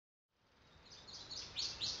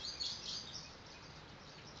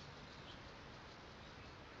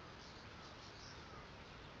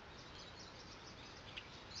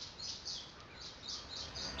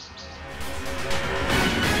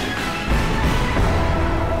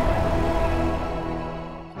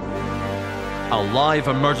A live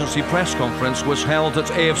emergency press conference was held at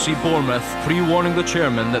AFC Bournemouth, pre-warning the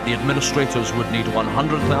chairman that the administrators would need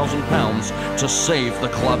 £100,000 to save the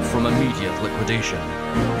club from immediate liquidation.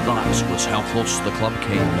 That was how close the club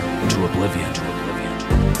came to oblivion.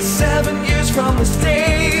 7 years from this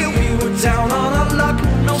day, we were down on our luck.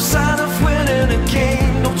 No sign of winning a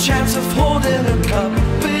game, no chance of holding a cup.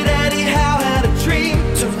 But Eddie Howe had a dream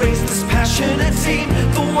to raise this passionate team.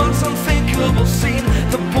 The once unthinkable scene,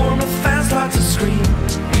 the Bournemouth fans start to scream.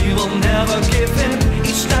 We will never give in,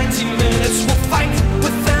 each 90 minutes we'll fight.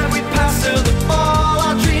 With every pass of the ball,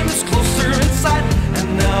 our dream is closer in sight.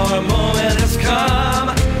 And now our moment has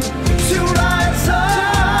come to rise up.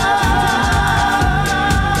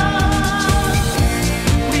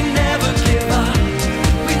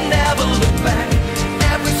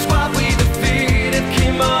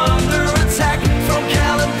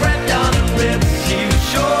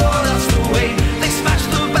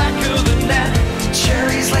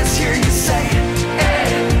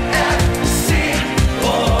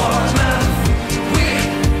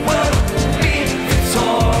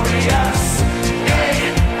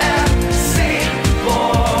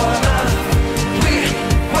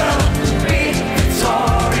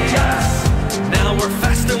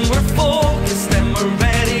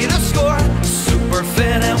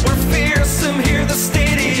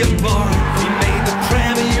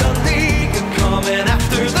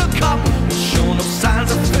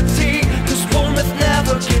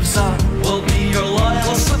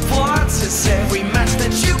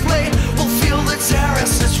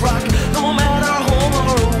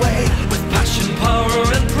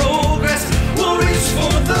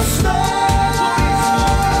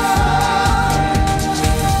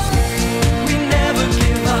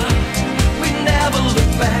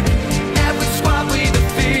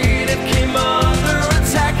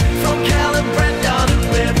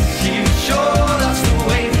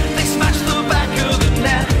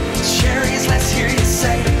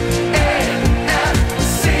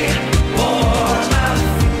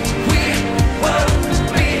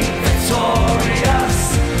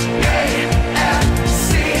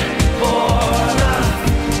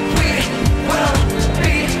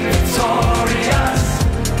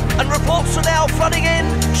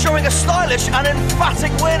 An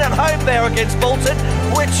emphatic win at home there against Bolton,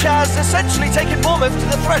 which has essentially taken Bournemouth to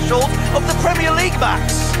the threshold of the Premier League,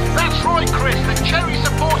 Max. That's right, Chris. The Cherry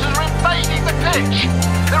supporters are invading the pitch.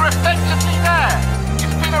 They're effectively there.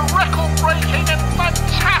 It's been a record-breaking and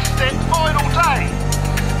fantastic final day.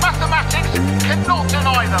 Mathematics cannot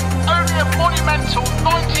deny them. Only a monumental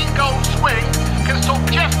 19-goal swing can stop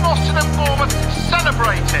Jeff Boston and Bournemouth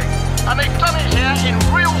celebrating. And they've done it here in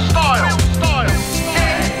real style.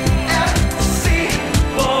 A.F.C.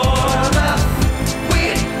 Bournemouth, we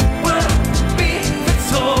will be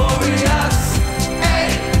victorious.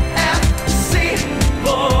 A.F.C.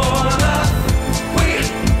 Bournemouth, we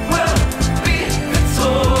will be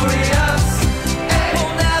victorious.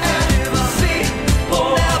 We'll never give up.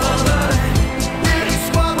 We'll never learn. Any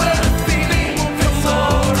squad will be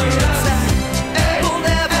victorious. We'll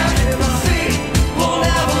never give up. We'll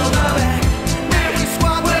never learn. Every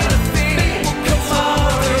squad will be victorious.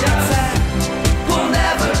 We'll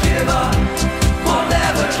never give up. We'll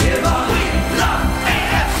never give up. We love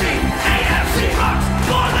AFC. AFC rocks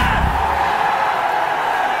Bournemouth.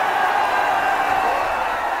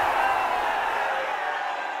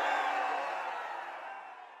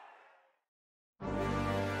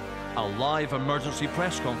 A live emergency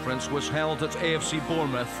press conference was held at AFC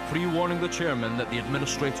Bournemouth, pre-warning the chairman that the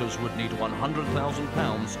administrators would need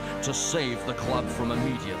 £100,000 to save the club from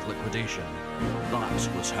immediate liquidation. That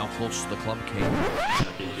was how close the club came.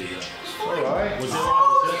 Alright. Was it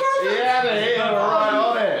right? Yeah, they're right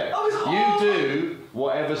on it. You do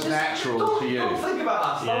whatever's natural to you. Don't think about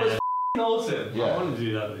that. That was awesome. Yeah. I wanted to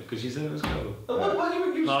do that bit because you said it was cool. Why do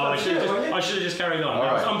you No, I should have just carried on. All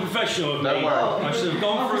right. I'm professional of me. Don't worry. I should have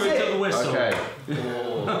gone through it to the whistle. Okay.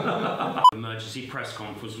 Emergency press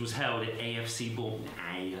conference was held at AFC Bournemouth.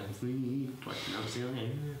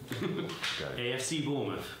 AFC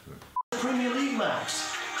Bournemouth. Premier League,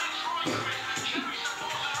 Max.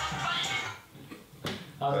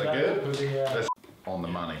 Very good. That's on the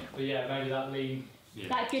money. But yeah, maybe that lean. Yeah.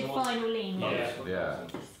 That good final lean. Yeah. Yeah.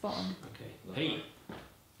 Spot on. Okay. Hey.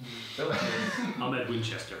 I'm Ed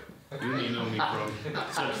Winchester. You may know me from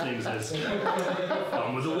such things as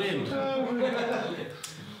Gone with the Wind.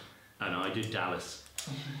 And I did Dallas.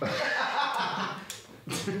 I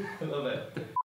love it.